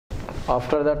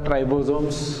After that,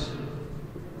 ribosomes.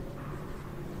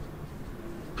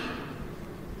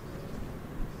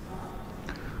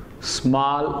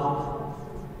 Small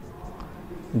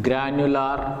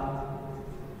granular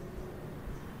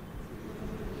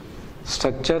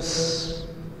structures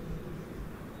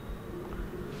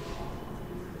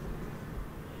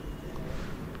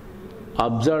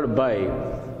observed by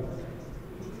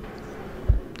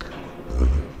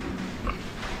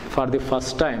for the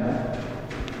first time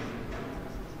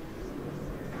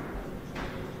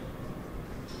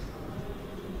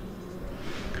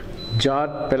George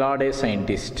Pallade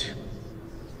scientist.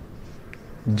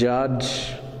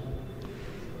 George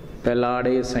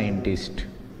Pallade scientist.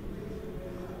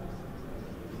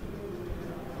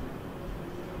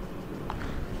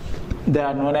 They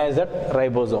are known as the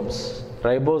ribosomes.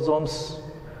 Ribosomes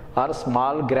are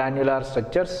small granular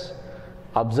structures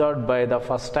observed by the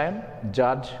first time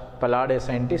George Pallade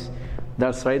scientist.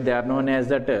 That's why they are known as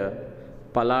that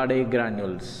Pallade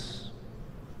granules.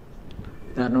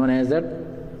 They are known as that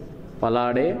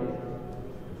Pallade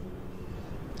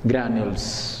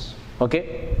granules.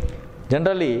 Okay.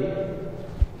 Generally,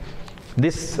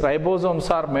 these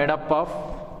ribosomes are made up of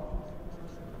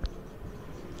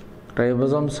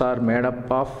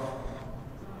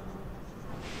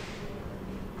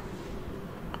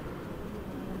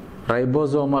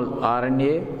ribosomal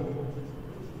RNA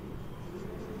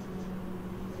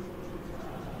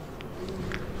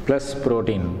plus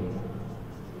protein.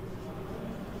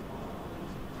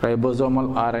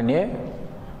 Ribosomal RNA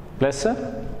plus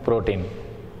protein.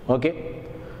 Okay.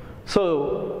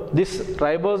 So these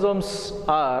ribosomes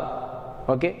are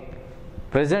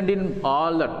present in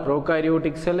all the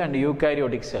prokaryotic cell and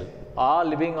eukaryotic cell. All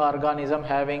living organism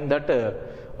having that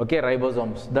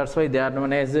ribosomes. That's why they are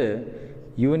known as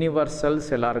universal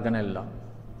cell organella.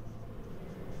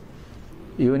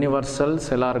 Universal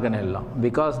cell organella,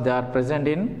 because they are present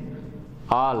in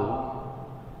all.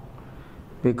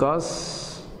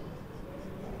 Because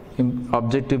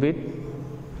objective bit.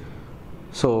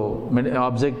 So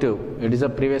objective, it is a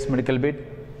previous medical bit.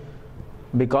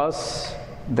 Because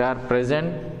they are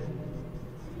present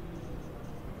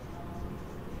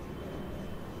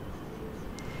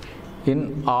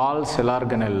in all cell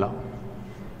organella.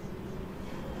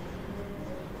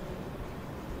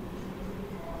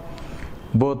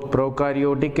 Both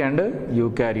prokaryotic and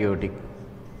eukaryotic.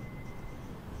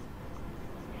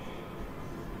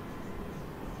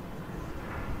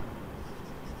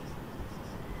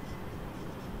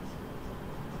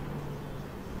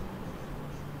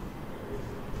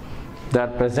 They are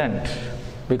present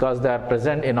because they are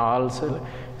present in all cell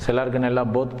organella,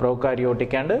 both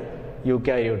prokaryotic and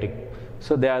eukaryotic.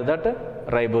 So they are that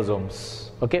ribosomes.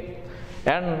 Okay,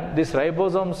 and these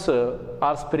ribosomes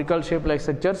are spherical shape like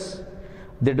structures.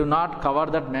 They do not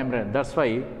cover that membrane. That's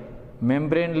why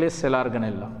membraneless cell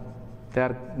organella. They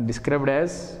are described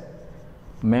as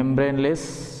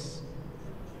membraneless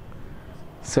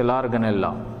cell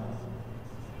organella.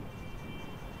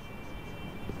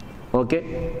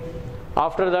 Okay.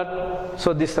 After that,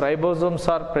 so these ribosomes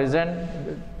are present.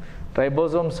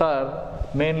 Ribosomes are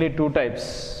mainly two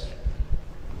types.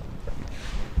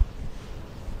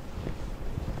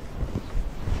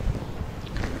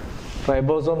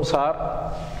 Ribosomes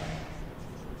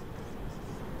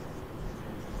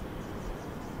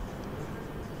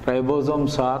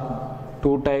are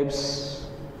two types,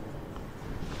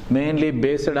 mainly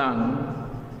based on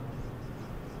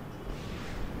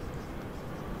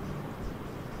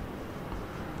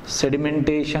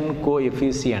sedimentation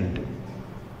coefficient.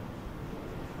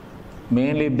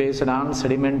 Mainly based on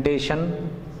sedimentation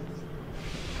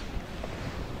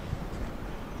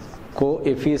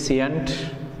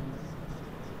coefficient.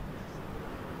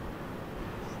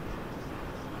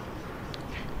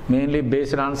 Mainly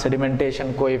based on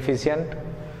sedimentation coefficient,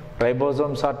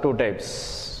 ribosomes are two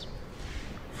types.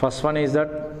 First one is that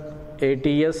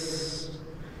ATS,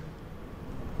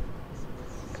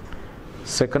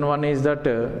 second one is that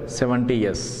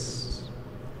 70S.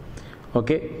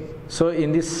 Okay, so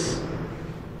in this,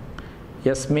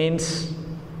 S means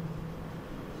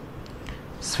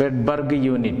Svedberg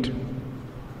unit.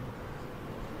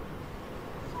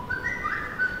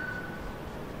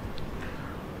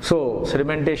 So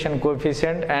sedimentation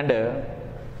coefficient and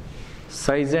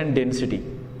size and density.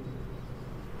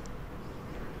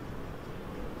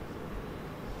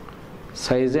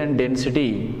 Size and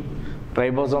density,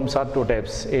 ribosomes are two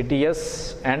types,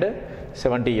 ATS and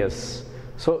 70S.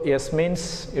 So S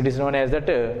means it is known as that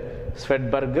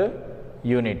Svedberg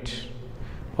unit.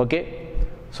 Okay.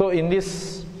 So in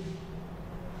this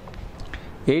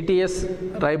ATS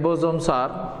ribosomes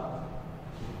are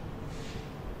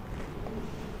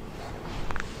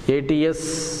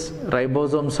ATS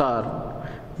ribosomes are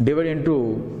divided into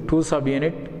two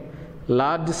subunits.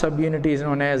 Large subunit is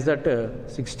known as that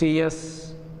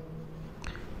 60S.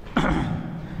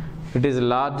 It is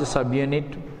large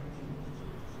subunit.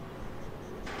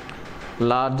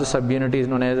 Large subunit is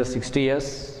known as the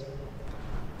 60S.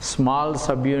 Small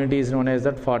subunit is known as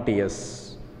that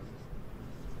 40S.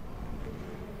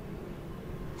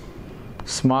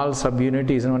 Small subunit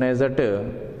is known as that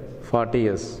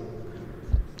 40S.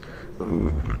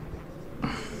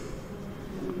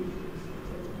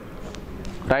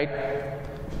 Right?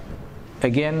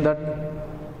 Again that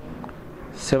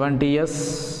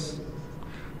 70S.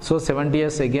 So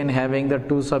 70S again having the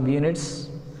two subunits.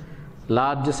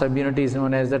 Large subunit is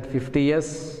known as that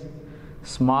 50S.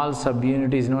 Small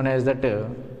subunit is known as that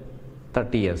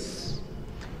 30S.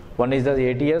 One is the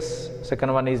ATS,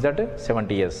 second one is that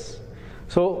 70S.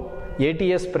 So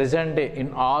ATS present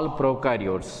in all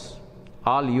prokaryotes,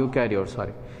 all eukaryotes,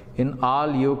 sorry, in all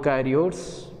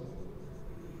eukaryotes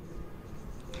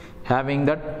having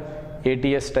that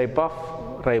ATS type of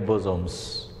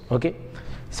ribosomes. Okay,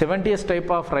 70S type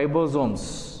of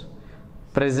ribosomes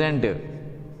present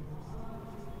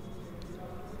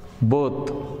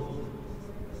both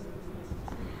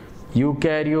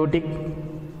eukaryotic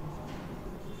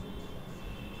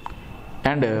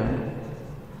and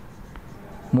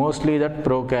mostly that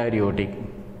prokaryotic.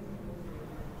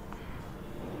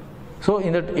 So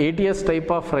in that ATS type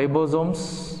of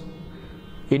ribosomes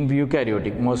in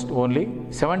eukaryotic most only,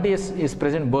 70S is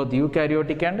present both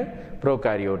eukaryotic and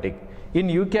prokaryotic. In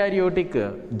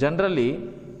eukaryotic generally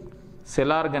cell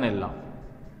organella,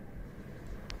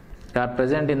 they are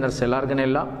present in the cell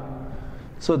organella.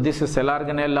 So this cell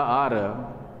organella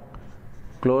are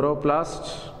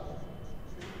chloroplast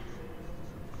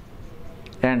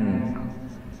and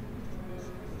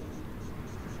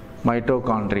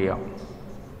mitochondria.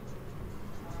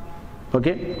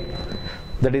 Okay,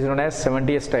 that is known as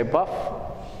 70S type of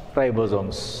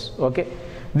ribosomes. Okay,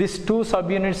 these two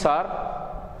subunits are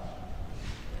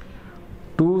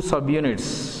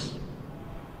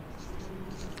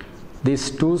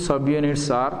these two subunits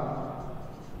are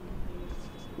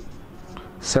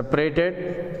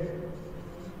separated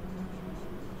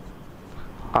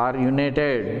or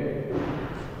united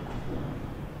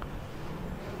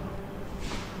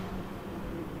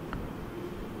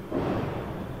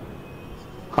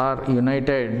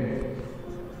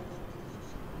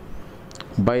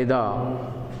by the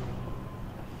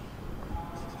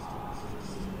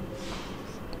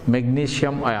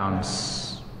magnesium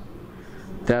ions.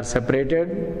 They are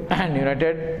separated and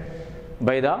united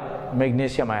by the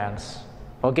magnesium ions.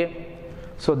 Okay,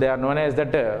 so they are known as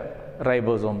that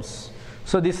ribosomes.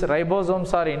 So these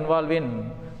ribosomes are involved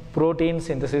in protein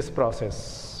synthesis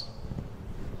process.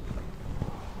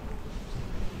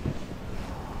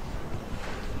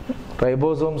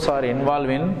 Ribosomes are involved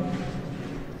in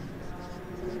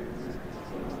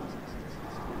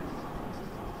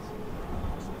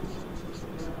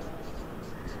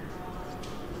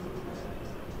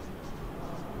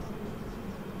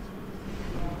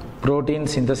protein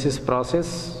synthesis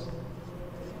process.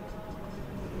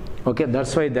 Okay,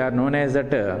 that's why they are known as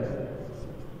that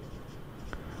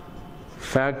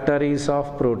factories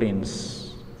of proteins.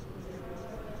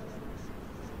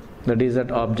 That is that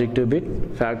objective bit,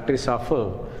 factories of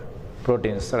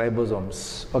proteins,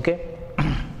 ribosomes. Okay,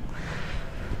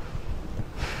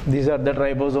 these are the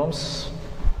ribosomes.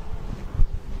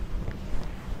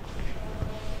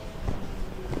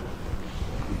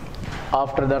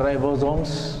 After the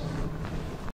ribosomes,